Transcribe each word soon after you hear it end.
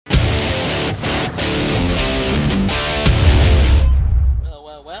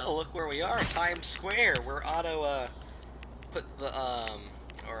Times Square, where Otto put the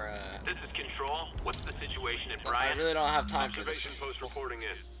This is Control. What's the situation at I Bryant? really don't have time for this. Observation post reporting in.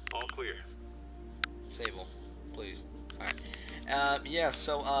 All clear. Sable, please. Alright. Yeah,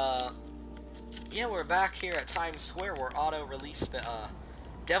 so, yeah, we're back here at Times Square where Otto released the,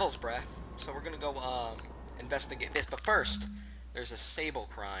 Devil's Breath. So we're gonna go, investigate this. But first, there's a Sable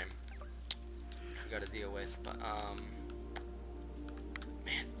crime, which we gotta deal with. But,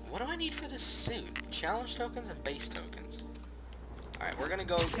 man, what do I need for this suit? Challenge tokens and base tokens. Alright, we're gonna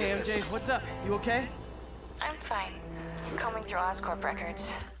go get Hey, MJ, this. what's up? You okay? I'm fine. Combing through Oscorp records.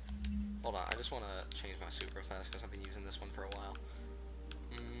 Hold on, I just want to change my suit real fast because I've been using this one for a while.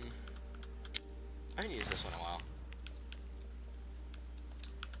 I haven't used this one in a while.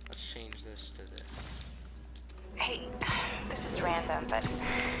 Let's change this to this. Hey, this is random, but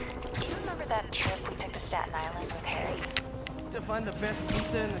you remember that trip we took to Staten Island with Harry? To find the best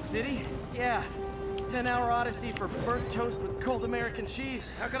pizza in the city? Yeah. 10-hour odyssey for burnt toast with cold American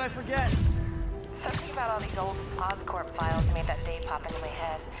cheese. How could I forget? Something about all these old Oscorp files made that day pop into my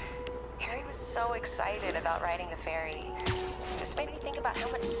head. Harry was so excited about riding the ferry. Just made me think about how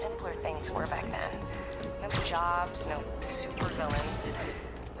much simpler things were back then. No jobs, no supervillains.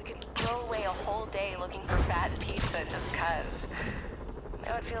 We could throw away a whole day looking for bad pizza just cuz.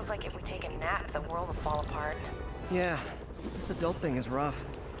 Now it feels like if we take a nap, the world will fall apart. Yeah, this adult thing is rough.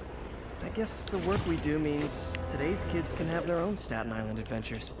 I guess the work we do means today's kids can have their own Staten Island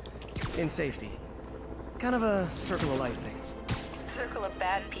adventures. In safety. Kind of a circle of life thing. Circle of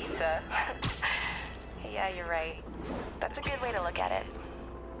bad pizza. Yeah, you're right. That's a good way to look at it.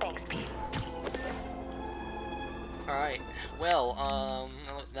 Thanks, Pete. Alright, well,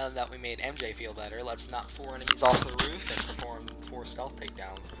 now that we made MJ feel better, let's knock 4 enemies off the roof and perform 4 stealth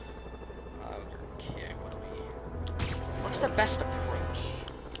takedowns. Okay, what's the best approach?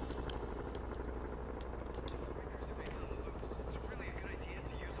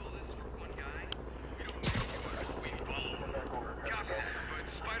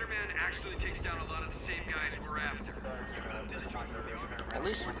 Actually takes down a lot of the same guys we're after. At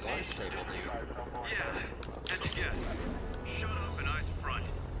least one Sable dude. Yeah, and again, shut up and eyes front.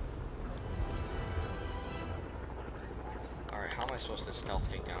 Alright, how am I supposed to stealth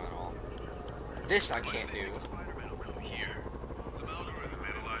take down at all? This I can't do. Here. Some algorithm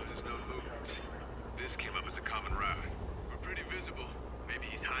analyzes known movements. This came up as a common route. We're pretty visible. Maybe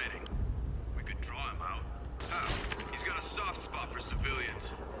he's hiding. We could draw him out. How? He's got a soft spot for civilians.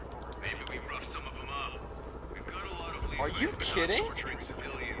 Maybe we rough some of them up. We've got a lot of leeway. Are you kidding? Torturing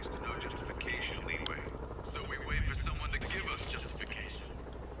civilians with no justification leeway. So we wait for someone to give us justification.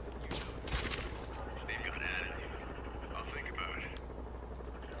 They've got attitude. I'll think about it.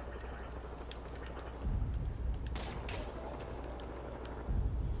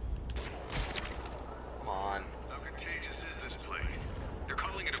 Come on. How contagious is this plague? They're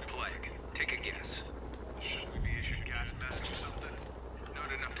calling it a plague. Take a guess. Should we be issuing gas masks or something?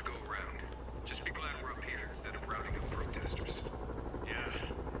 Not enough to go around. Just be glad we're up here instead of routing up protesters. Yeah,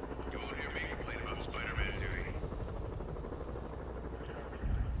 you won't hear me complain about Spiderman duty.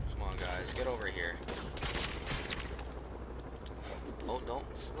 Come on, guys, get over here. Oh,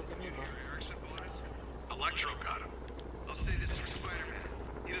 don't look at me, buddy. ELECTRO got him. I'll say this for Spider-Man.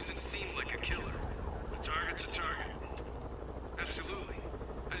 He doesn't seem like a killer. A target's a target. Absolutely.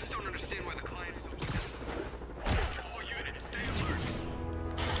 I just don't understand why the client's so sensitive. All units, stay alert.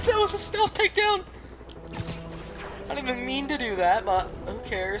 That was a stealth takedown! I didn't even mean to do that, but who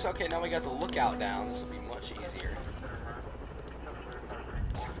cares? Okay, now we got the lookout down. This will be much easier.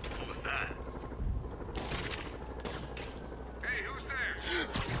 What was that? Hey, who's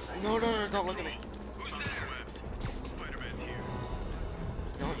there? No, no, no, don't look at me. Who's there? Spider-Man's here.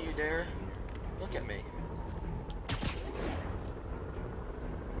 Don't you dare look at me.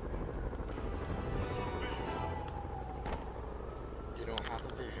 You don't have a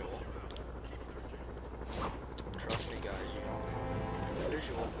visual. Trust me, guys, you don't have a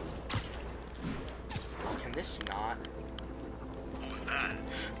visual. Oh, can this not? What was that?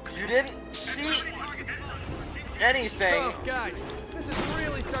 You didn't see anything. Oh, guys, this is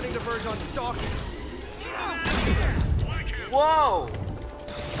really starting to verge on stalking. Whoa!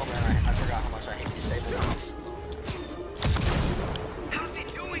 Oh man, I forgot how much I hate these Sable guns. How's he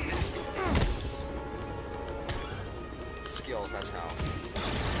doing this? Skills, that's how.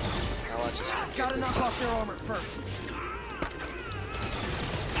 Now let's just get Gotta this. knock off their armor first.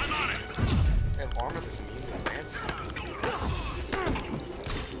 I'm on it. They have armor that's immune to webs.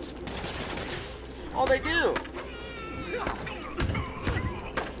 Oh, they do!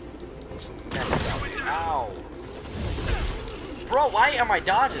 It's messed up, dude. Ow. Bro, why are my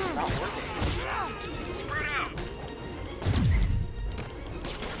dodges not working?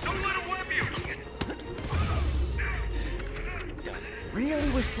 Really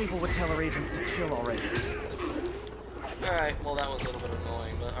wish Sable would tell her agents to chill already. Alright, well that was a little bit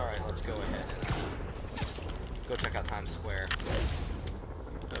annoying, but alright, let's go ahead and go check out Times Square.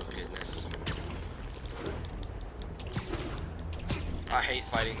 Oh goodness. I hate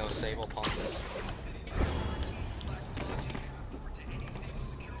fighting those Sable punks.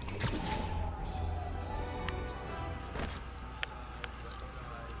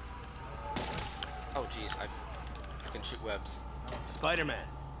 Oh jeez, I can shoot webs. Spider-Man,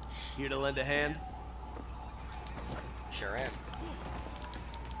 here to lend a hand? Sure am.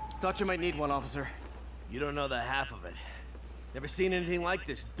 Thought you might need one, officer. You don't know the half of it. Never seen anything like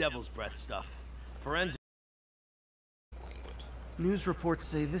this devil's breath stuff. Forensic. Language. News reports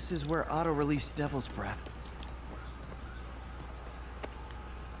say this is where Otto released Devil's Breath.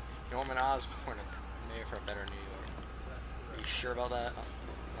 Norman Osborn, Mayor for a Better New York. Are you sure about that,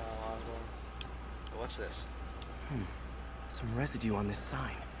 Osborn? What's this? Some residue on this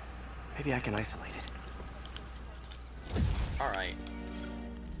sign. Maybe I can isolate it. Alright.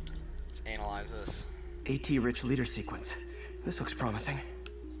 Let's analyze this. AT-rich leader sequence. This looks promising.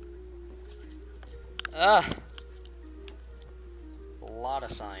 A lot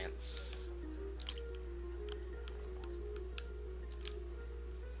of science.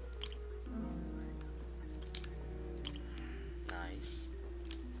 Nice.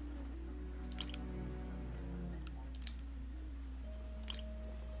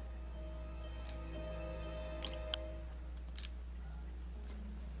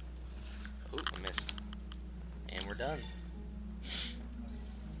 Ooh, I missed. And we're done.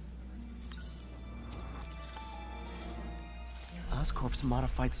 Oscorp's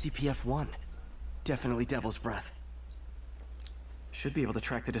modified CPF-1. Definitely Devil's Breath. Should be able to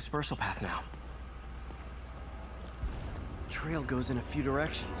track the dispersal path now. Trail goes in a few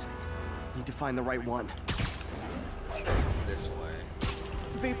directions. Need to find the right one. This way.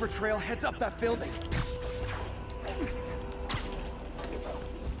 Vapor trail heads up that building.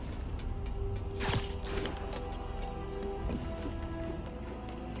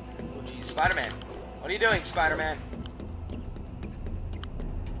 Oh geez, Spider-Man. What are you doing, Spider-Man?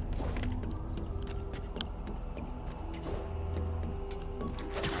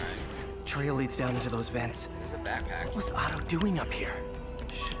 Trail leads down into those vents. There's a backpack. What was Otto doing up here? There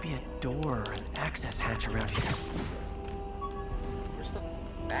should be a door or an access hatch around here. Where's the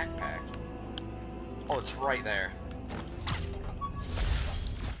backpack? Oh, it's right there.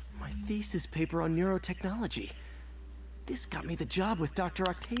 My thesis paper on neurotechnology. This got me the job with Dr.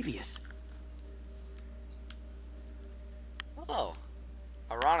 Octavius. Oh.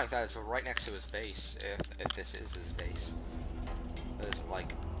 Ironic that it's right next to his base, if this is his base. There's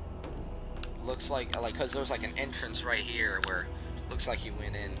like... Looks like, cause there's like an entrance right here where looks like he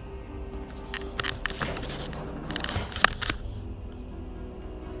went in.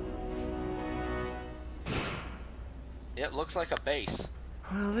 Yep, looks like a base.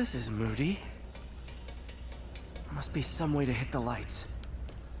 Well, this is moody. Must be some way to hit the lights.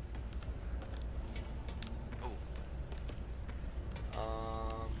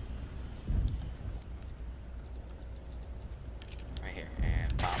 Right here,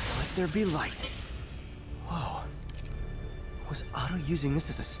 and pop. Let there be light. Whoa. Was Otto using this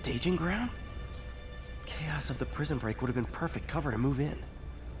as a staging ground? Chaos of the prison break would have been perfect cover to move in.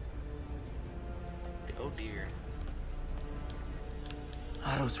 Oh dear.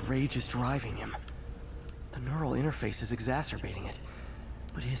 Otto's rage is driving him. The neural interface is exacerbating it,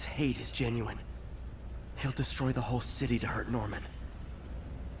 but his hate is genuine. He'll destroy the whole city to hurt Norman.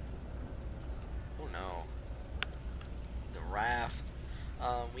 Oh no. The raft.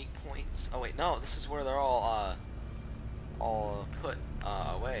 Weak points. Oh wait, no, this is where they're all put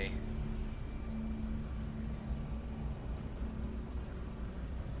away.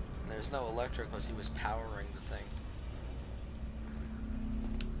 And there's no electric because he was powering the thing.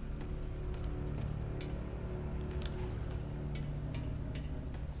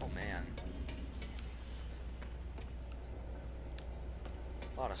 Oh man.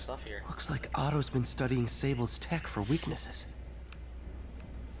 A lot of stuff here. Looks like Otto's been studying Sable's tech for weaknesses.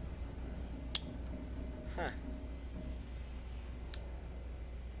 Huh.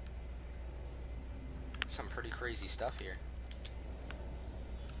 Some pretty crazy stuff here.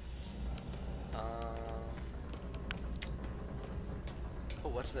 Oh,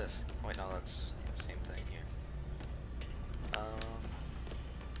 what's this? Oh, wait, no, that's the same thing here.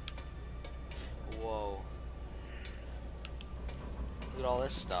 Whoa. Look at all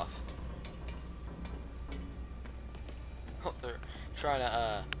this stuff. Oh, they're trying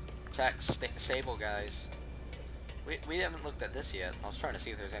to, attack Sable guys. We haven't looked at this yet. I was trying to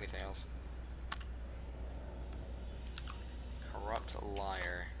see if there's anything else. corrupt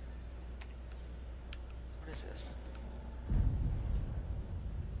liar. What is this?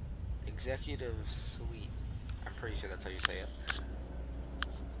 Executive suite. I'm pretty sure that's how you say it.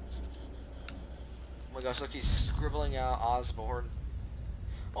 Oh my gosh, look, he's scribbling out Osborne.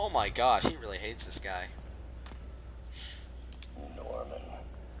 Oh my gosh, he really hates this guy. Norman.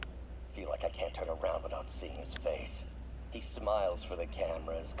 Feel like I can't turn around without seeing his face. He smiles for the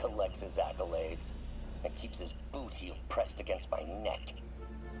cameras, collects his accolades, and keeps his boot heel pressed against my neck.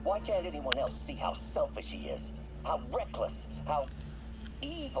 Why can't anyone else see how selfish he is? How reckless, how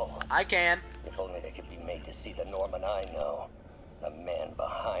evil? I can. If only they could be made to see the Norman I know. The man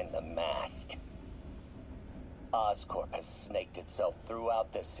behind the mask. Oscorp has snaked itself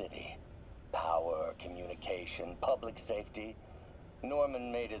throughout the city. Power, communication, public safety.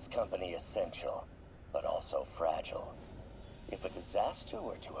 Norman made his company essential, but also fragile. If a disaster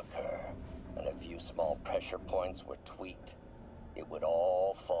were to occur, and a few small pressure points were tweaked, it would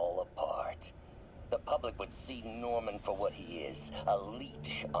all fall apart. The public would see Norman for what he is, a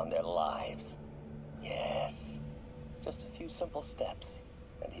leech on their lives. Yes, just a few simple steps,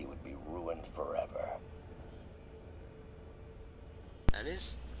 and he would be ruined forever. That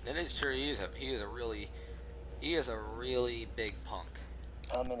is true. He is a really big punk.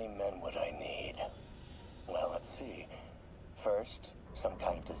 How many men would I need? Well, let's see. First, some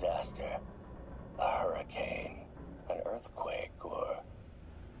kind of disaster. A hurricane, an earthquake, or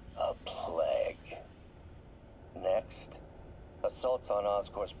a plague. Next, assaults on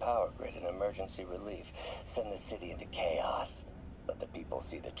Oscorp's power grid and emergency relief. Send the city into chaos. Let the people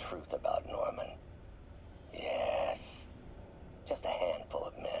see the truth about Norman. Yes, just a handful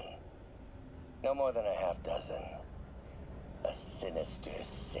of men. No more than a half dozen. A sinister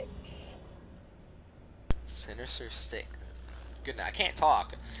 6. Sinister 6. Good night. I can't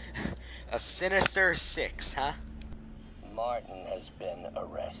talk. A sinister 6, huh? Martin has been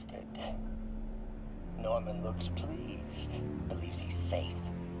arrested. Norman looks pleased. Believes he's safe.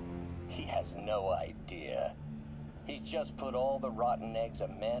 He has no idea. He's just put all the rotten eggs a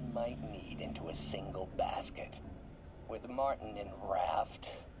man might need into a single basket. With Martin in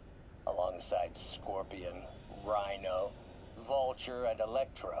raft, alongside Scorpion, Rhino, Vulture, and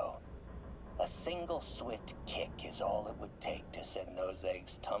Electro. A single swift kick is all it would take to send those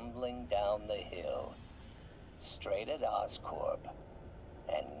eggs tumbling down the hill. Straight at Oscorp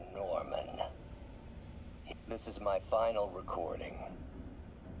and Norman. This is my final recording.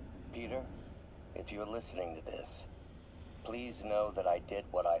 Peter, if you're listening to this, please know that I did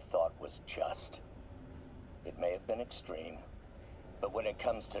what I thought was just. It may have been extreme, but when it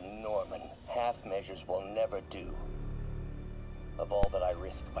comes to Norman, half measures will never do. Of all that I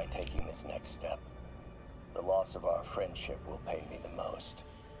risk by taking this next step, the loss of our friendship will pain me the most.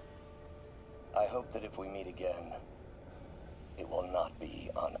 I hope that if we meet again, it will not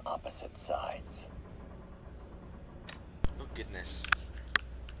be on opposite sides. Oh goodness.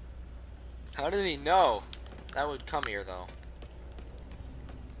 How did he know that would come here though?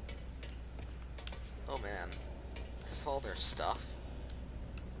 Oh man. That's all their stuff.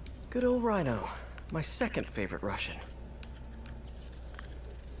 Good old Rhino. My second favorite Russian.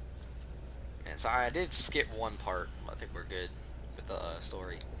 And sorry, I did skip one part. I think we're good with the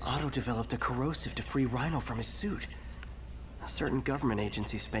story. Otto developed a corrosive to free Rhino from his suit. A certain government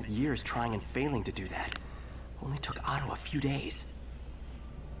agency spent years trying and failing to do that. Only took Otto a few days.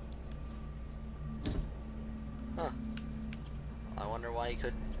 Huh. I wonder why he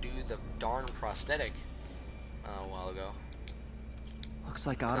couldn't do the darn prosthetic a while ago. Looks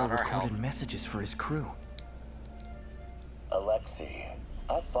like Otto Without our help. recorded messages for his crew. Alexei,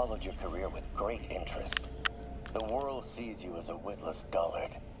 I've followed your career with great interest. The world sees you as a witless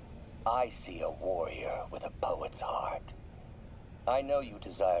dullard. I see a warrior with a poet's heart. I know you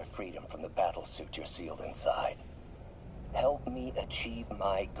desire freedom from the battlesuit you're sealed inside. Help me achieve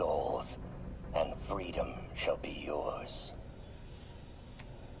my goals, and freedom shall be yours.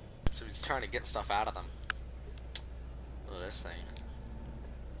 So he's trying to get stuff out of them. Look at this thing.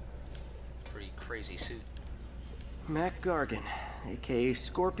 Pretty crazy suit. Mac Gargan, aka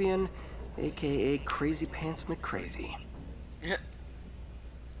Scorpion, aka Crazy Pants McCrazy.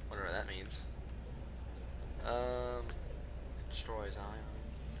 Wonder what that means. Destroys ion.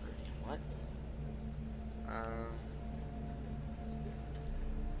 What?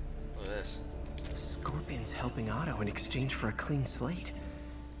 Look at this. Scorpion's helping Otto in exchange for a clean slate.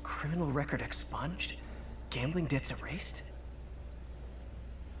 Criminal record expunged? Gambling debts erased?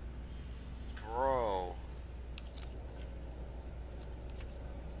 Bro.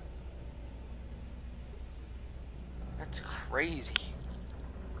 That's crazy.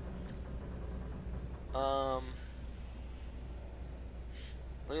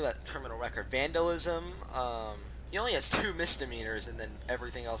 Look at that criminal record. Vandalism. He only has 2 misdemeanors, and then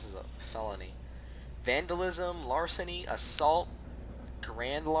everything else is a felony. Vandalism, larceny, assault,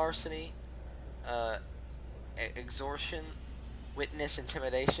 grand larceny, extortion, witness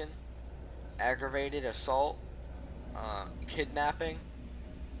intimidation, aggravated assault, kidnapping,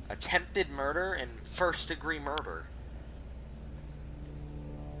 attempted murder, and first-degree murder.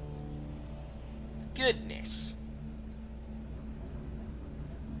 Goodness.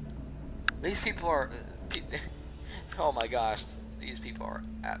 These people are... Oh my gosh, these people are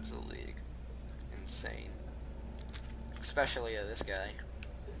absolutely insane. Especially this guy.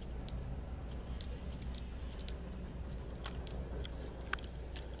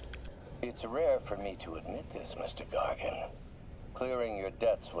 It's rare for me to admit this, Mr. Gargan. Clearing your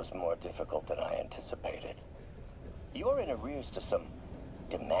debts was more difficult than I anticipated. You're in arrears to some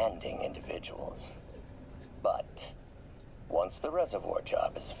demanding individuals. But once the reservoir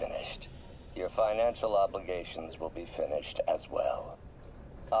job is finished, your financial obligations will be finished as well.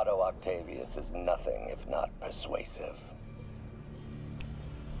 Otto Octavius is nothing if not persuasive.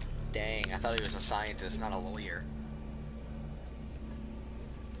 Dang, I thought he was a scientist, not a lawyer.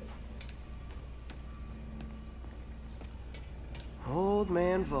 Old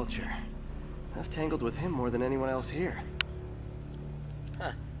man Vulture. I've tangled with him more than anyone else here.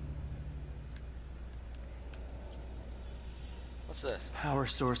 Huh. What's this? Power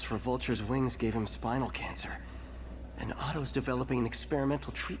source for Vulture's wings gave him spinal cancer. And Otto's developing an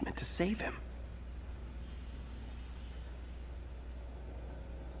experimental treatment to save him.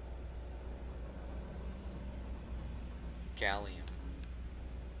 Gallium.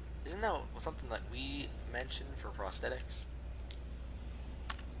 Isn't that something that we mentioned for prosthetics?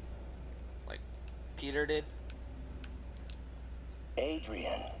 Like Peter did?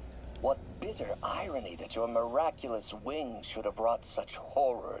 Adrian, what bitter irony that your miraculous wings should have wrought such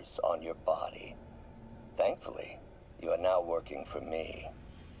horrors on your body. Thankfully, you are now working for me.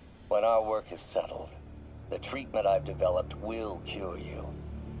 When our work is settled, the treatment I've developed will cure you.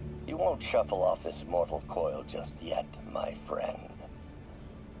 You won't shuffle off this mortal coil just yet, my friend.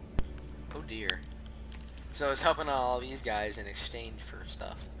 Oh dear. So it's helping all these guys in exchange for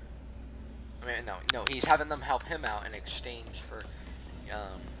stuff. I mean, no, he's having them help him out in exchange for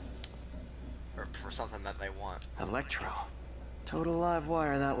something that they want. ELECTRO. Total live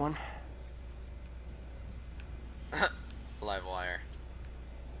wire, that one. Live wire.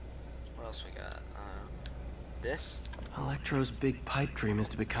 What else we got? This? ELECTRO's big pipe dream is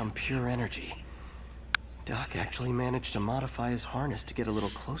to become pure energy. Doc actually managed to modify his harness to get a little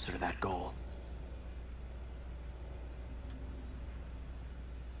closer to that goal.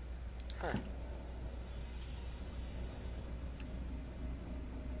 Huh.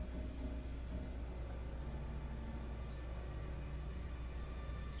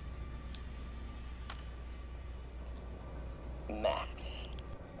 Max,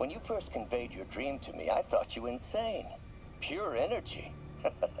 when you first conveyed your dream to me, I thought you insane. Pure energy.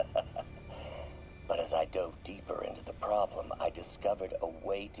 But as I dove deeper into the problem, I discovered a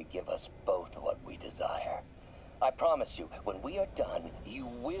way to give us both what we desire. I promise you, when we are done, you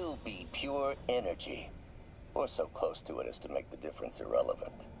will be pure energy. Or so close to it as to make the difference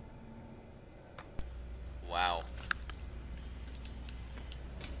irrelevant. Wow.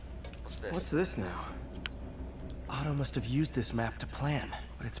 What's this? What's this now? Otto must have used this map to plan,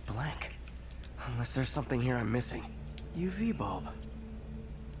 but it's blank. Unless there's something here I'm missing. UV bulb.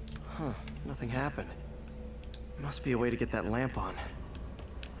 Huh, nothing happened. Must be a way to get that lamp on.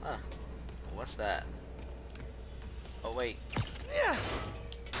 Huh. What's that? Oh, wait. Yeah.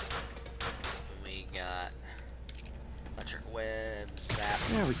 We got electric web, zap.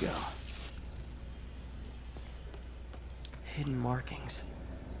 There we go. Hidden markings.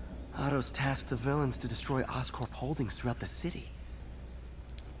 Otto's tasked the villains to destroy Oscorp holdings throughout the city.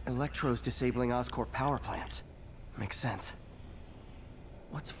 ELECTRO's disabling Oscorp power plants. Makes sense.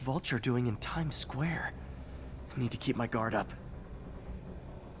 What's Vulture doing in Times Square? I need to keep my guard up.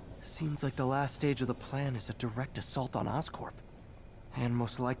 Seems like the last stage of the plan is a direct assault on Oscorp. And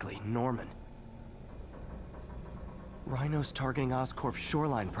most likely, Norman. Rhino's targeting Oscorp's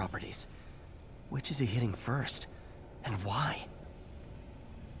shoreline properties. Which is he hitting first? And why?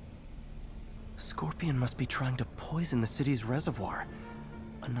 Scorpion must be trying to poison the city's reservoir.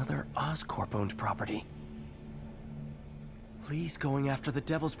 Another Oscorp-owned property. Lee's going after the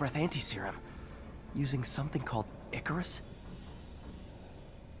Devil's Breath anti-serum. Using something called Icarus?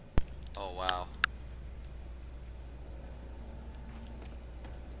 Oh, wow.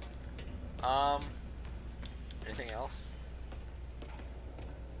 Anything else?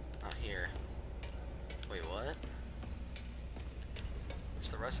 Not here. Wait, what? What's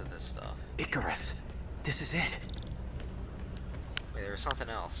the rest of this stuff? Icarus. This is it. Wait, there was something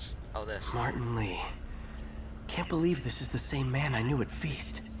else. Oh, this. Martin Lee. Can't believe this is the same man I knew at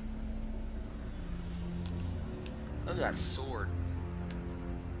Feast. Look at that sword.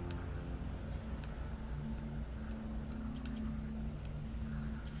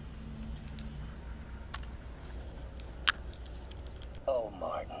 Oh,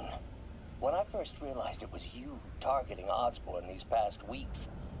 Martin. When I first realized it was you targeting Osborn these past weeks,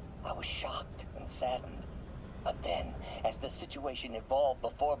 I was shocked and saddened. But then, as the situation evolved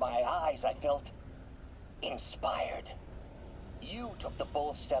before my eyes, I felt inspired. You took the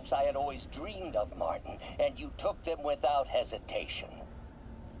bold steps I had always dreamed of, Martin, and you took them without hesitation.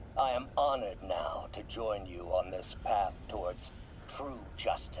 I am honored now to join you on this path towards true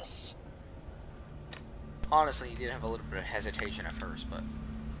justice. Honestly, he did have a little bit of hesitation at first, but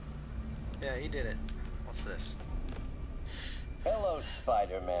yeah, he did it. What's this? Hello,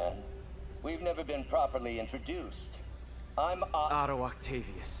 Spider-Man. We've never been properly introduced. I'm Otto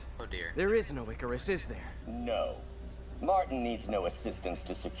Octavius. Oh dear. There is no Icarus, is there? No. Martin needs no assistance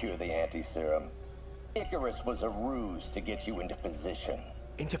to secure the anti-serum. Icarus was a ruse to get you into position.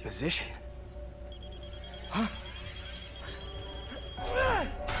 Into position? Huh?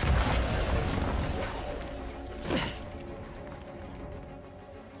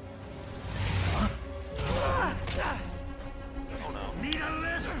 Oh no. Need a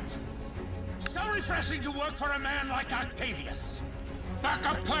lift? So refreshing to work for a man like Octavius.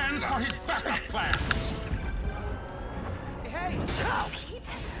 Backup plans for his backup plans. Hey! Pete,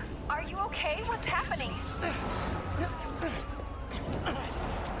 are you okay? What's happening?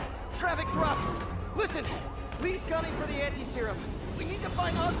 Traffic's rough. Listen, Lee's gunning for the anti-serum. We need to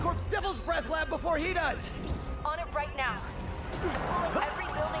find Oscorp's Devil's Breath lab before he does. On it right now. I'm pulling every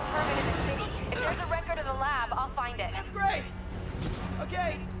building permit in the city. If there's a record of the lab, I'll find it. That's great.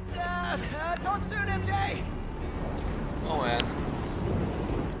 Okay. Talk soon, MJ. Oh man.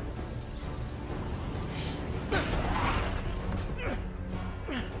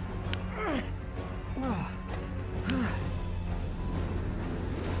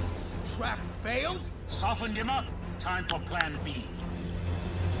 Trap failed? Softened him up. Time for plan B.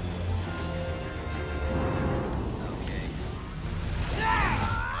 Okay.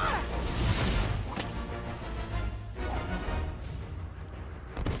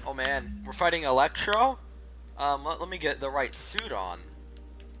 Oh man, we're fighting Electro? Let me get the right suit on.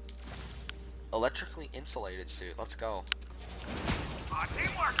 Electrically insulated suit, let's go.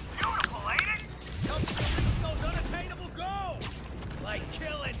 Teamwork's beautiful, ain't it? Those unattainable goals! Like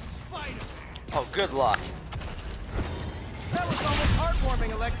killing Spider-Man. Oh, good luck. That was almost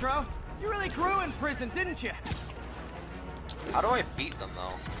heartwarming, Electro. You really grew in prison, didn't you? How do I beat them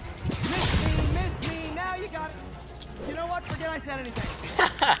though? Miss me, now you got it. You know what? Forget I said anything.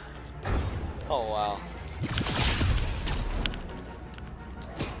 Oh wow.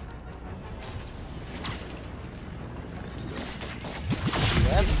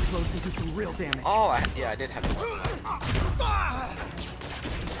 Close and do some real damage. Oh, yeah, I did have to weaponize.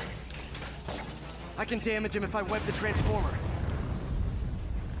 I can damage him if I web the transformer.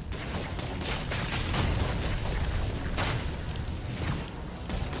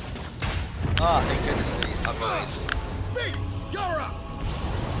 Oh, thank goodness for these upgrades. Me, you're up!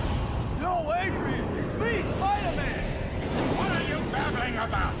 No, Adrian! It's me, Spider-Man! What are you babbling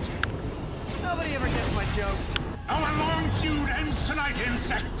about? Nobody ever gets my jokes. Our long feud ends tonight,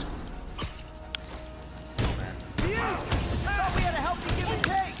 insect! Oh man. You! Thought we had a healthy give and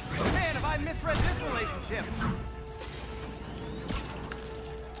take! Man, have I misread this relationship.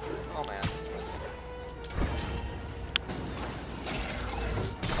 Oh man.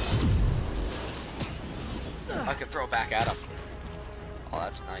 I can throw back at him. Oh,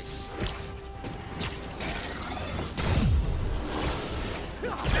 that's nice.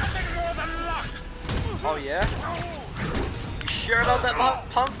 Nothing more than luck! Oh yeah? You sure about that,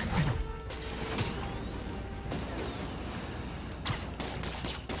 punk?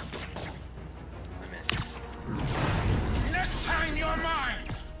 I missed. Next time you're mine!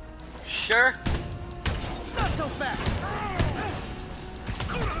 Sure? Not so fast!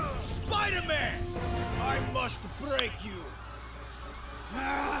 Spider-Man! I must break you!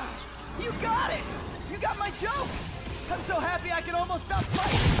 You got it! You got my joke! I'm so happy I can almost stop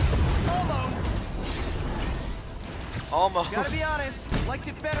fighting! Almost! Almost. Gotta be honest, liked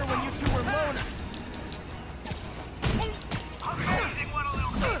it better when you two were loners.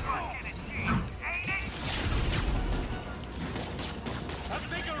 The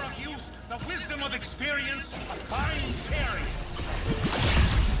vigor of youth, the wisdom of experience, a fine carry.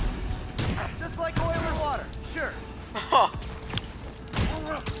 Just like oil and water, sure. Huh.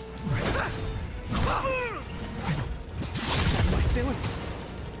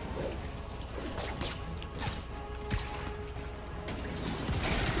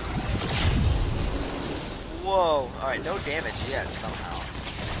 Alright, no damage yet, somehow.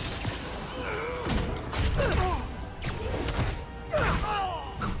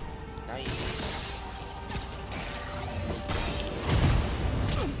 Nice.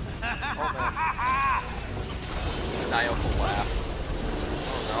 Oh man. Maniacal laugh.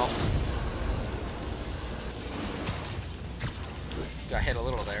 Oh no. Got hit a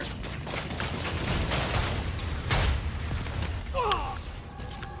little there.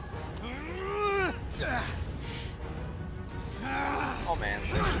 Oh man.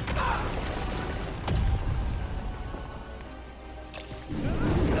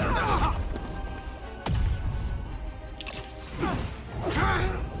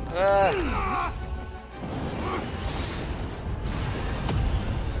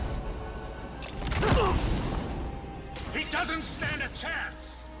 He doesn't stand a chance.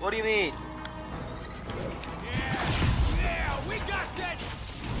 What do you mean? Yeah, we got that.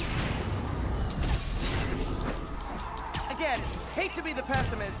 Again, hate to be the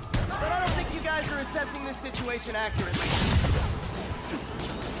pessimist, but I don't think you guys are assessing this situation accurately.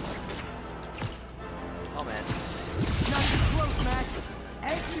 Oh man. Not even close, Max.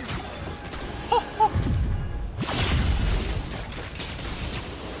 Exit.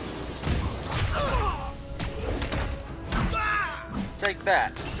 Take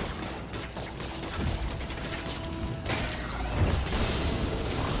that.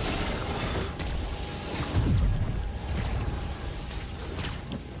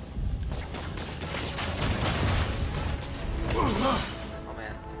 Oh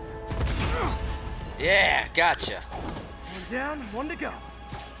man. Yeah, gotcha. One down, one to go.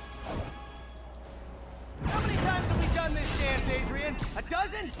 How many times have we done this dance, Adrian? A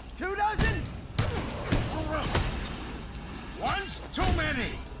dozen? 2 dozen? Once too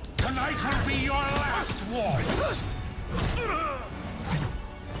many. Tonight will be your last war. You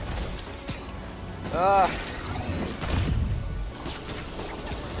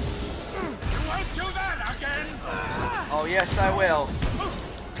won't do that again. Oh yes, I will.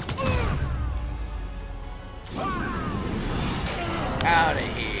 Out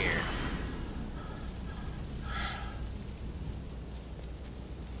of here.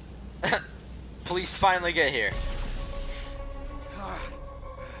 Police finally get here.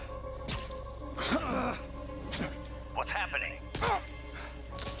 What's happening?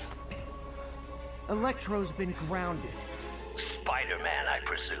 Electro's been grounded. Spider-Man, I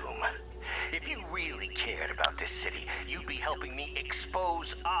presume. If you really cared about this city, you'd be helping me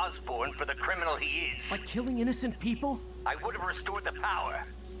expose Osborn for the criminal he is. By killing innocent people? I would have restored the power.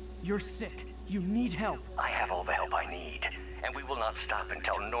 You're sick. You need help. I have all the help I need, and we will not stop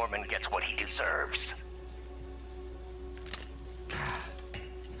until Norman gets what he deserves.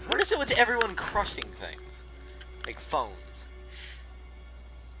 What is it with everyone crushing things? Like phones.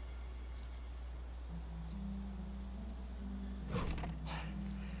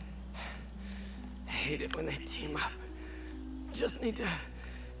 I hate it when they team up. Just need to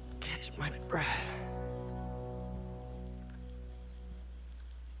catch my breath.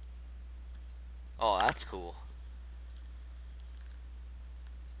 Oh, that's cool.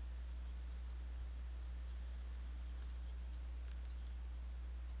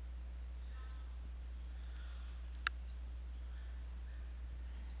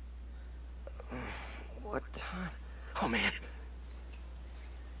 What time? Oh man.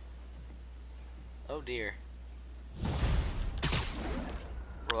 Oh dear.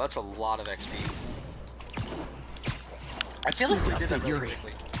 Bro, that's a lot of XP. I feel like we did that really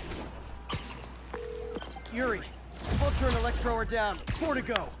quickly. Yuri, Vulture and Electro are down. 4 to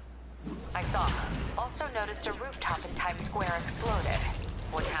go. I saw. Also noticed a rooftop in Times Square exploded.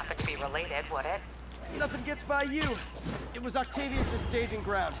 Wouldn't happen to be related, would it? Nothing gets by you. It was Octavius' staging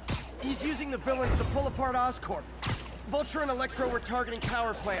ground. He's using the villains to pull apart Oscorp. Vulture and Electro were targeting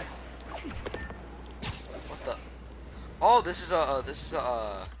power plants. What the? Oh, this is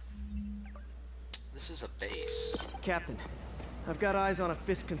a base. Captain, I've got eyes on a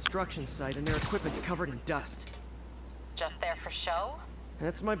Fisk construction site and their equipment's covered in dust. Just there for show?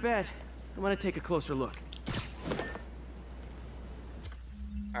 That's my bet. I'm gonna take a closer look.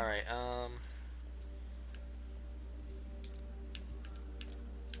 Alright,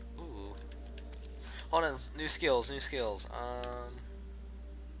 ooh. Hold on, new skills.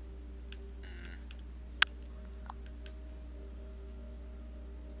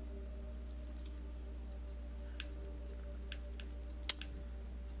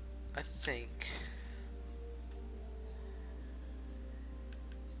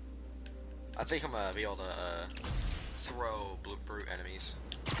 I think I'm gonna be able to throw brute enemies.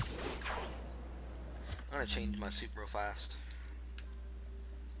 I'm gonna change my suit real fast.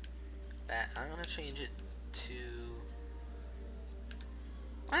 I'm gonna change it to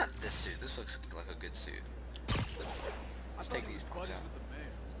Why not this suit? This looks like a good suit. Let's take these punks out.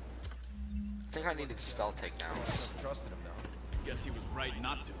 I think I needed stealth takedowns. Trusted him now. Guess he was right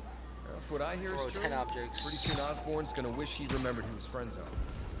not to. If what I hear Throw is 10 true, objects. pretty soon Osborn's gonna wish he remembered who his friends are.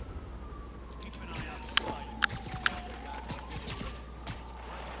 Keep an eye out for Spider.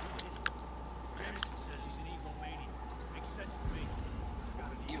 Jameson says he's an evil maniac. Makes sense to me.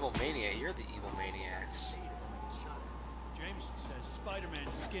 Evil maniac? You're the evil maniacs. Jameson says Spider-Man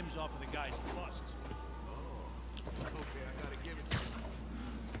skims off of the guys he busts. Okay, I gotta give it to him.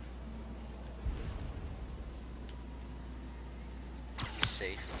 He's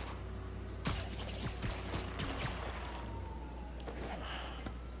safe.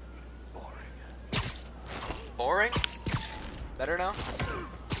 Boring? Better now?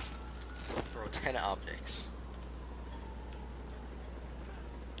 Throw 10 objects.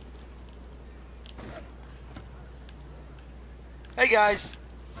 Hey guys!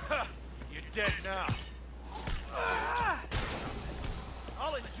 You're dead now.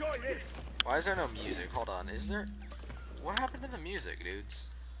 I'll enjoy this. Why is there no music? Hold on, is there? What happened to the music, dudes?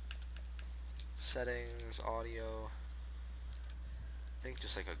 Settings, audio. I think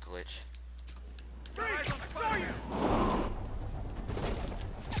just like a glitch. I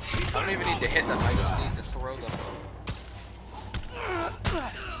don't even need to hit them, I just need to throw them.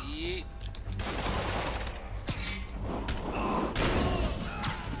 Yeet.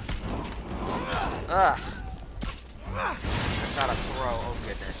 Ugh. That's not a throw, oh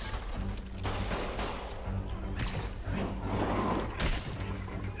goodness.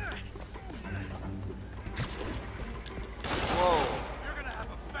 Whoa. You're gonna have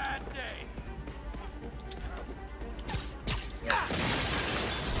a bad day.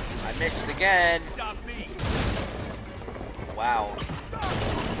 I missed again. Stop me. Wow.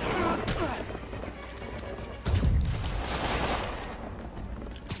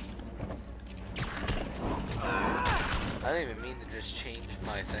 I didn't even mean to just change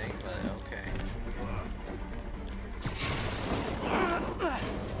my thing, but okay.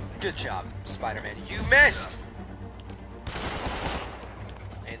 Good job, Spider-Man. You missed!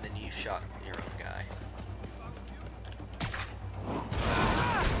 And then you shot your own guy.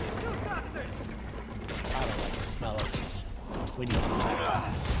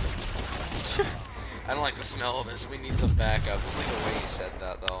 I don't like the smell of this. We need some backup. Just like the way you said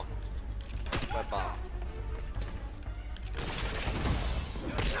that, though. Web bomb.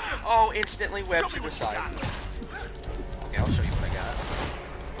 Oh, instantly web to the side. Okay, I'll show you what I got.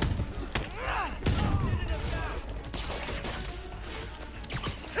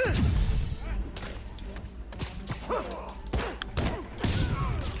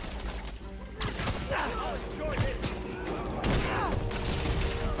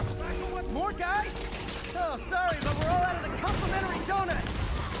 More guys? Oh, sorry, but we're all out of the complimentary donut.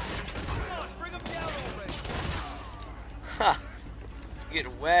 Come on, bring them down already. Ha! Get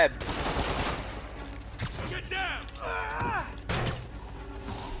webbed. Get down.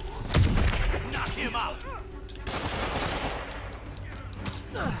 Knock him out.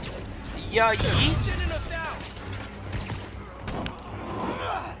 Yeah, yeet. Get enough down.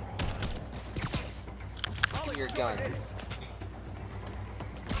 Give me your gun.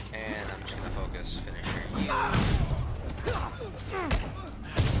 And I'm just gonna focus. Finisher. You.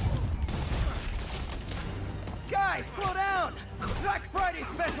 Guys, slow down! Black Friday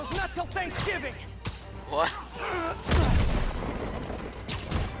special's not till Thanksgiving! What?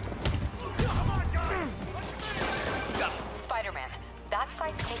 Spider-Man, that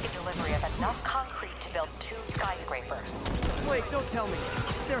site's taken delivery of enough concrete to build 2 skyscrapers. Wait, don't tell me.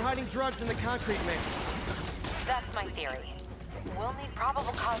 They're hiding drugs in the concrete mix. That's my theory. We'll need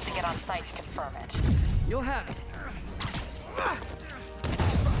probable cause to get on site to confirm it. You'll have it.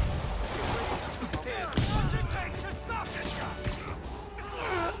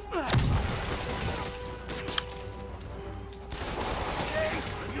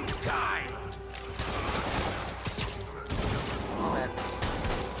 You die. Oh man.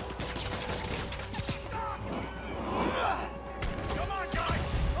 Come on, guys.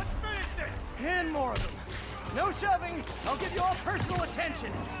 Let's finish this. And more of them. No shoving. I'll give you all personal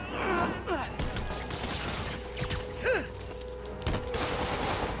attention.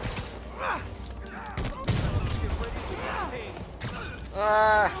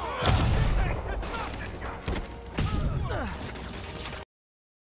 Ow.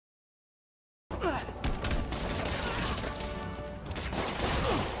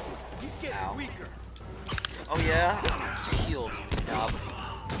 Oh yeah? Just healed, you nub.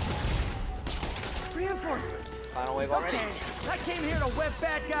 Reinforcements. Final wave already. Okay, I came here to web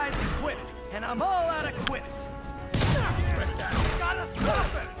bad guys and quit, and I'm all out of quips. Gotta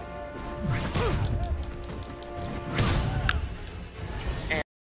stop it.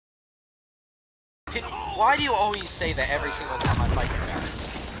 Why do you always say that every single time I fight you guys?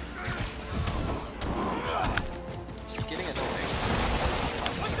 It's getting annoying.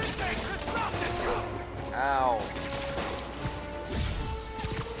 Ow.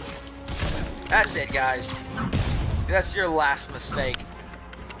 That's it, guys. That's your last mistake.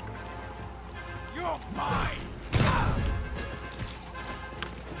 You're mine.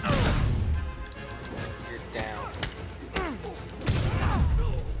 You're down.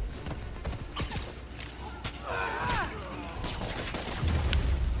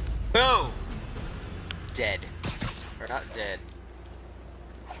 Boom! Dead. Or not dead.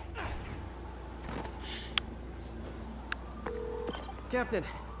 Captain,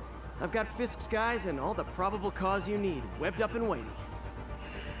 I've got Fisk's guys and all the probable cause you need, webbed up and waiting.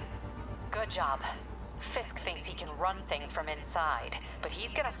 Good job. Fisk thinks he can run things from inside, but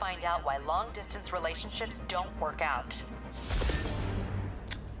he's gonna find out why long-distance relationships don't work out.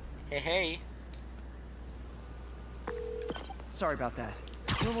 Hey, hey. Sorry about that.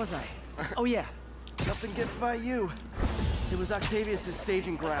 Where was I? Oh yeah, nothing gets by you. It was Octavius'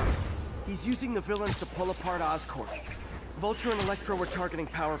 staging ground. He's using the villains to pull apart Oscorp. Vulture and Electro were targeting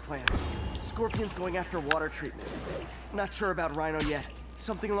power plants. Scorpion's going after water treatment. Not sure about Rhino yet.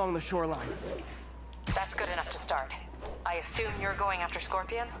 Something along the shoreline. That's good enough to start. I assume you're going after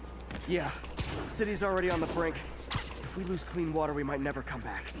Scorpion? Yeah. City's already on the brink. If we lose clean water, we might never come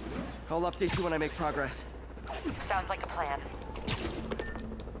back. I'll update you when I make progress. Sounds like a plan.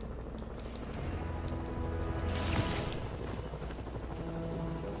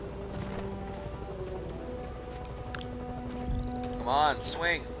 Come on,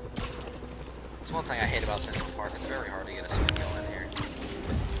 swing. That's one thing I hate about Central Park. It's very hard to get a swing going here.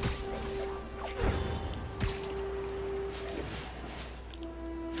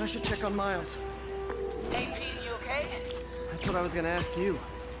 I should check on Miles. Hey, Pete, you okay? That's what I was gonna ask you.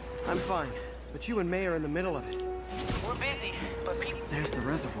 I'm fine, but you and May are in the middle of it. We're busy, but people... There's the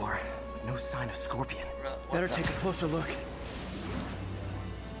reservoir. No sign of Scorpion. What Better the- take a closer look.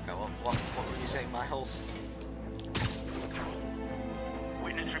 What were you saying, Miles?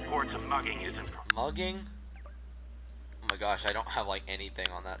 Witness reports of mugging is in Mugging? Oh my gosh, I don't have like anything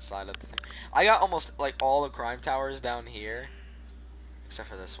on that side of the thing. I got almost like all the crime towers down here. Except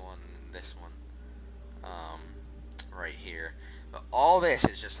for this one and this one. Right here. But all this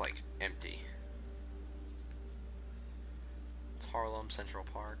is just like empty. It's Harlem, Central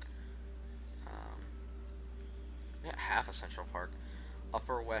Park. We got half of Central Park.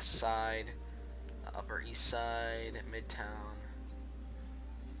 Upper West Side, Upper East Side, Midtown,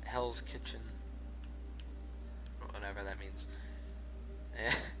 Hell's Kitchen, whatever that means,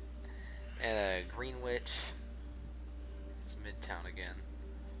 and Greenwich. It's Midtown again.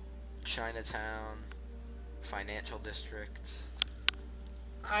 Chinatown, Financial District.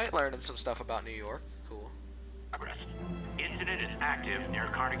 Alright, learning some stuff about New York. Cool. Incident is active near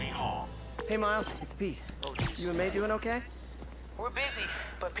Carnegie Hall. Hey Miles, it's Pete. Oh, jeez. You and May doing okay? We're busy,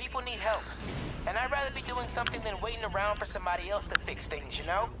 but people need help. And I'd rather be doing something than waiting around for somebody else to fix things, you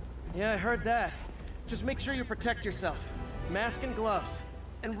know? Yeah, I heard that. Just make sure you protect yourself. Mask and gloves.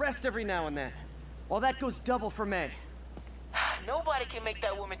 And rest every now and then. Well, that goes double for May. Nobody can make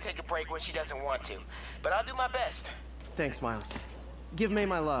that woman take a break when she doesn't want to. But I'll do my best. Thanks, Miles. Give May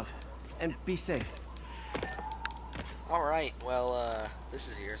my love. And be safe. Alright, well, this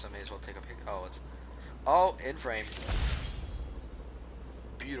is here, so I may as well take a pic. Oh, it's... Oh, in frame.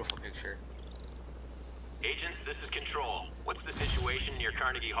 Beautiful picture. Agents, this is Control. What's the situation near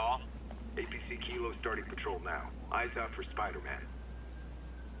Carnegie Hall? APC Kilo starting patrol now. Eyes out for Spider-Man.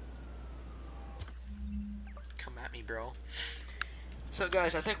 Come at me, bro. So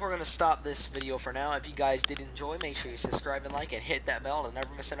guys, I think we're going to stop this video for now. If you guys did enjoy, make sure you subscribe and like and hit that bell to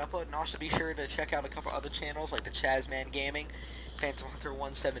never miss an upload. And also be sure to check out a couple other channels like the Chazman Gaming, Phantom Hunter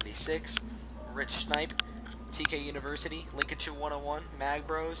 176, Rich Snipe, TK University, Linkachu 101, Mag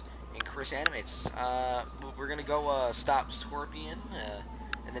Bros, and Chris Animates. We're going to go stop Scorpion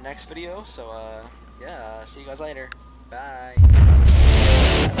in the next video. So yeah, see you guys later. Bye.